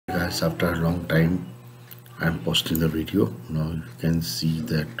guys, after a long time I'm posting the video. Now you can see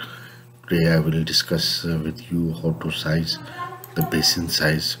that today I will discuss with you how to size the basin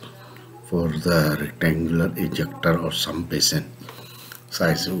size for the rectangular ejector or sump basin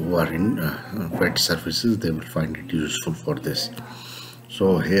size. Who are in wet surfaces, they will find it useful for this.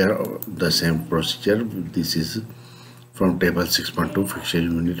 So here the same procedure. This is from table 6.2 fixture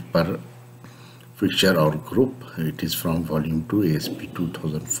unit per fixture or group. It is from volume 2 ASP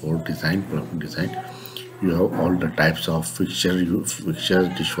 2004 design. You have all the types of fixture,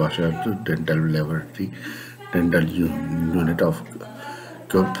 dishwasher, dental laboratory, dental unit of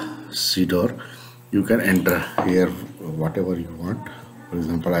cube, sea door. You can enter here whatever you want. For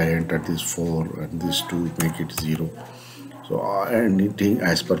example, I entered this 4 and this 2, make it 0. So anything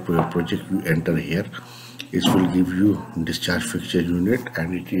as per your project you enter here. It will give you discharge fixture unit,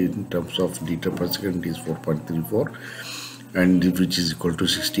 and it is in terms of liter per second is 4.34, and which is equal to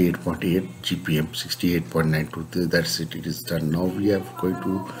 68.8 GPM, 68.92. That's it. It is done. Now we are going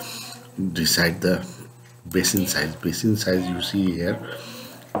to decide the basin size. Basin size you see here.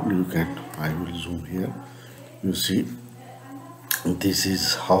 You can. I will zoom here. You see, this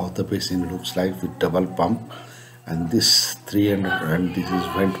is how the basin looks like with double pump, and this 300, and this is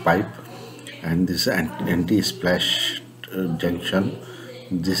vent pipe, and this anti-splash junction.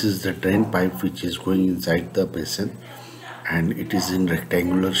 This is the drain pipe which is going inside the basin, and it is in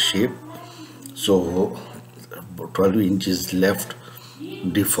rectangular shape. So 12 inches left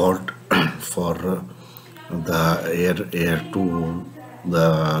default for the air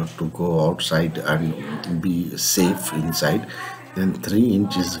to go outside and be safe inside. Then 3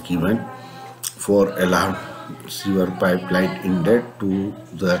 inches given for alarm sewer pipeline inlet to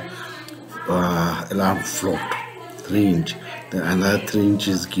the alarm float, 3 inch. Then another 3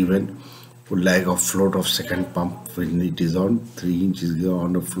 inches given for lag of float of second pump when it is on. 3 inches given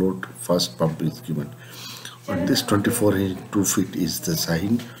on the float, first pump is given. On this 24 inch 2 feet is the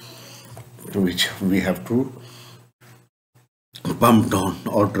sign which we have to pump down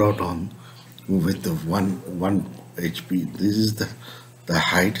or draw down with the 1 HP. This is the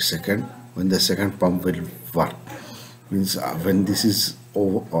height second when the second pump will work. Means when this is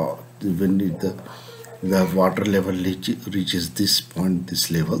over, when the water level reaches this point,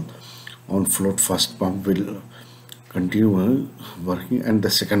 this level, on float first pump will continue working, and the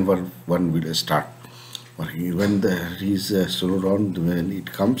second one will start working. When there is a slow down, when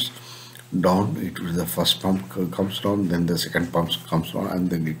it comes down, the first pump comes down, then the second pump comes down, and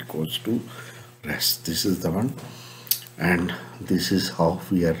then it goes to rest. This is the one, and this is how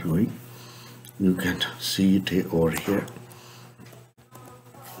we are doing. You can see it over here.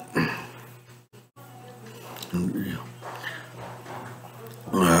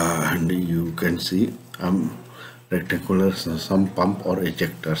 And you can see rectangular sump pump or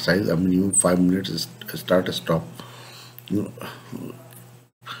ejector size. Minimum 5 minutes start stop.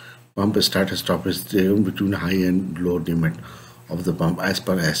 Pump start stop is between high and low limit of the pump as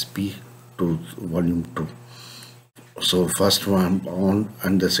per SP to volume 2. So first one on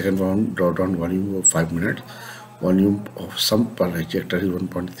and the second one draw down volume of 5 minutes. Volume of sump per ejector is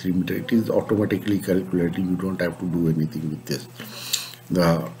 1.3 meter. It is automatically calculated. You don't have to do anything with this.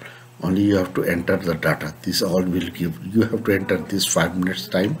 Only you have to enter the data. This all will give. You have to enter this 5 minutes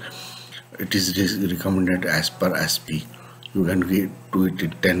time. It is recommended as per SP. You can do it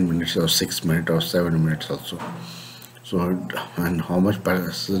in 10 minutes or 6 minutes or 7 minutes also. So, and how much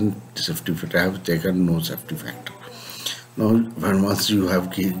percent safety factor I have taken? No safety factor. Now once you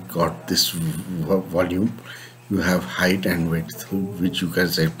have got this volume, you have height and width, which you can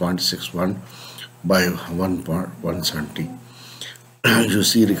say 0.61 by 170. You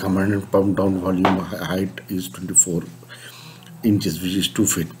see recommended pump down volume height is 24 inches, which is 2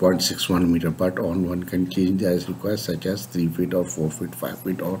 feet, 0.61 meter, but on one can change as required, such as 3 feet or 4 feet, 5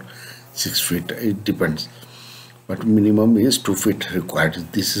 feet or 6 feet. It depends, but minimum is 2 feet required.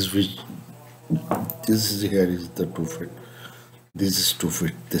 This is here is the 2 feet. This is 2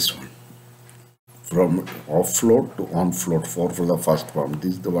 feet. This one from off float to on float for the first pump.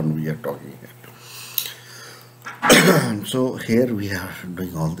 This is the one we are talking here. So here we are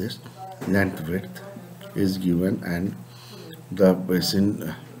doing all this. Length width is given, and the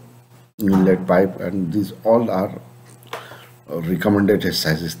basin inlet pipe, and these all are recommended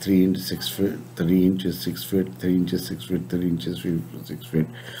sizes: 3 inches 6 feet, 3 inches 6 feet, 3 inches 6 feet, 3 inches 6 feet.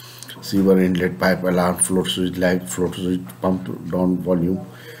 Sewer inlet pipe, alarm, float switch, lag, float switch, pump down volume,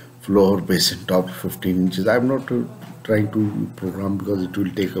 floor, basin top 15 inches. I'm not trying to program because it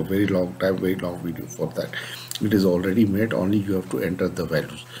will take a very long time, very long video for that. It is already made. Only you have to enter the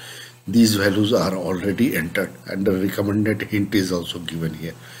values. These values are already entered, and the recommended hint is also given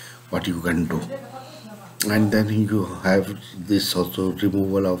here. what you can do. And then you have this also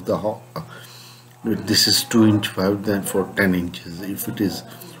removal of the this is 2-inch pipe, then for 10 inches. If it is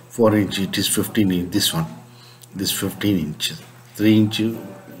 4 inch, it is 15 inch. This one, this 15 inches. 3 inch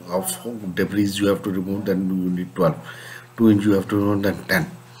of debris you have to remove, then you need 12. 2 inch you have to remove, then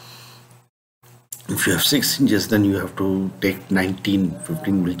 10. If you have 6 inches, then you have to take 19.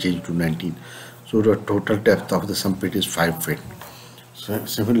 15 will change to 19. So the total depth of the sump pit is 5 feet. So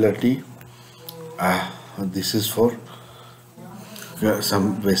similarly, this is for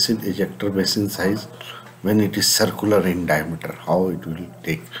some basin, ejector basin size, when it is circular in diameter, how it will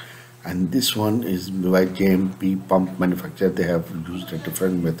take. And this one is by JMP pump manufacturer. They have used a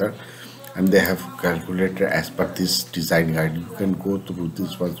different method and they have calculated as per this design guide. You can go through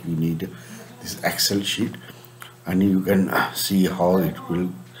this once you need this Excel sheet, and you can see how it will.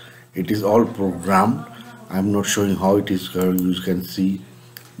 It is all programmed. I'm not showing how it is. You can see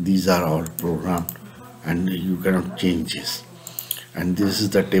these are all programmed and you cannot change this. And this is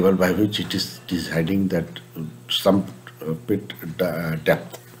the table by which it is deciding that sump pit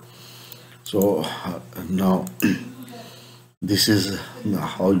depth. So now this is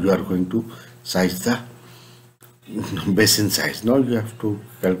how you are going to size the basin size. Now you have to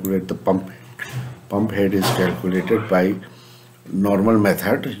calculate the pump head. Pump head is calculated by normal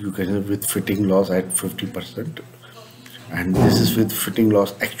method. You can with fitting loss at 50%, and this is with fitting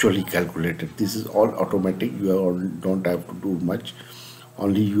loss actually calculated. This is all automatic. You don't have to do much.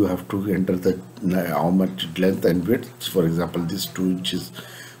 Only you have to enter the how much length and width. For example, this 2 inches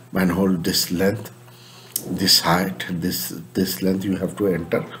manhole, this length, this height, this length you have to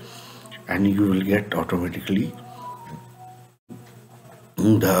enter, and you will get automatically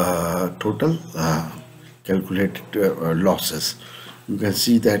the total calculated losses. You can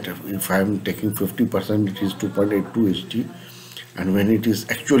see that if I am taking 50%, it is 2.82 HT, and when it is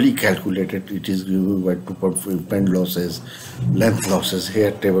actually calculated, it is given by 2.5 bend losses, length losses.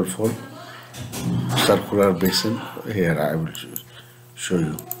 Here table for circular basin. Here I will show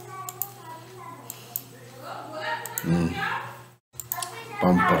you.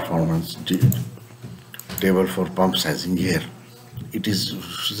 Pump performance table for pump sizing. Here it is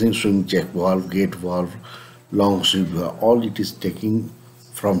swing check valve, gate valve, long sweep, all it is taking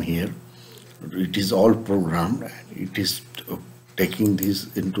from here. It is all programmed and it is taking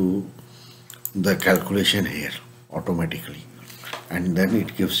this into the calculation here automatically, and then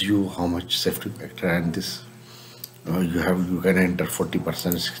it gives you how much safety factor. And this you can enter 40%,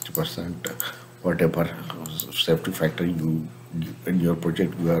 60%, whatever safety factor you in your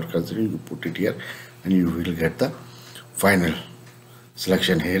project you are considering, you put it here and you will get the final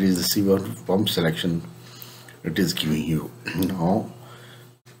selection. Here is the C1 pump selection it is giving you. Now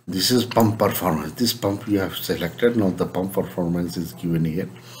this is pump performance. This pump you have selected. Now the pump performance is given here.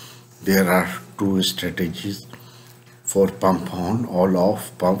 There are two strategies for pump on, all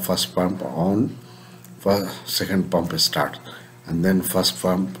off, pump, first pump on, first, second pump start, and then first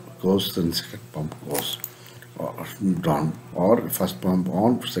pump goes, then second pump goes down, or first pump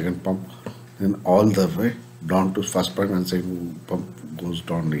on, second pump, then all the way down to first pump and second pump goes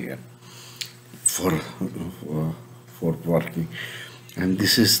down here for working. And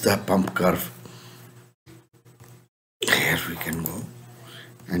this is the pump curve. Here we can go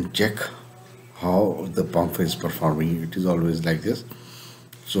and check how the pump is performing. It is always like this.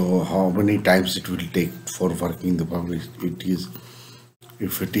 So how many times it will take for working the pump? It is,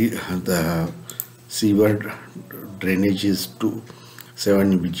 if it is the seaward drainage is to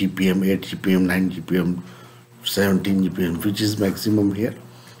 7 GPM, 8 GPM, 9 GPM, 17 GPM, which is maximum here.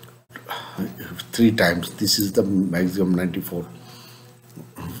 3 times. This is the maximum 94.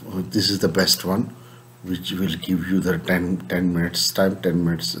 This is the best one, which will give you the 10 minutes time, 10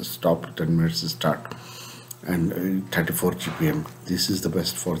 minutes stop, 10 minutes start, and 34 GPM. This is the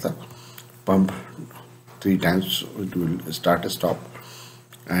best for the pump. 3 times it will start, stop,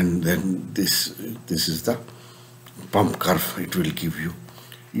 and then this is the pump curve it will give you.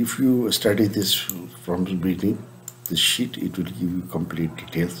 If you study this from the beginning, this sheet, it will give you complete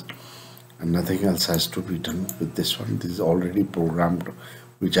details, and nothing else has to be done with this one. This is already programmed,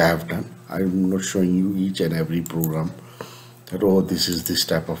 which I have done. I'm not showing you each and every program that, oh, this is this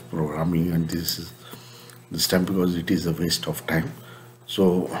type of programming and this is this time, because it is a waste of time.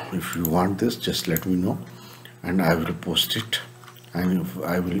 So if you want this, just let me know and I will post it, and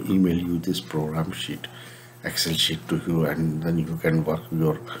I will email you this program sheet, Excel sheet to you, and then you can work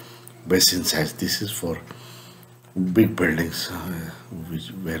your basin size. This is for big buildings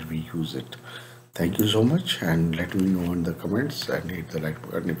where we use it. Thank you so much, and let me know in the comments and hit the like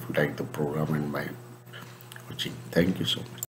button if you like the program and my watching. Thank you so much.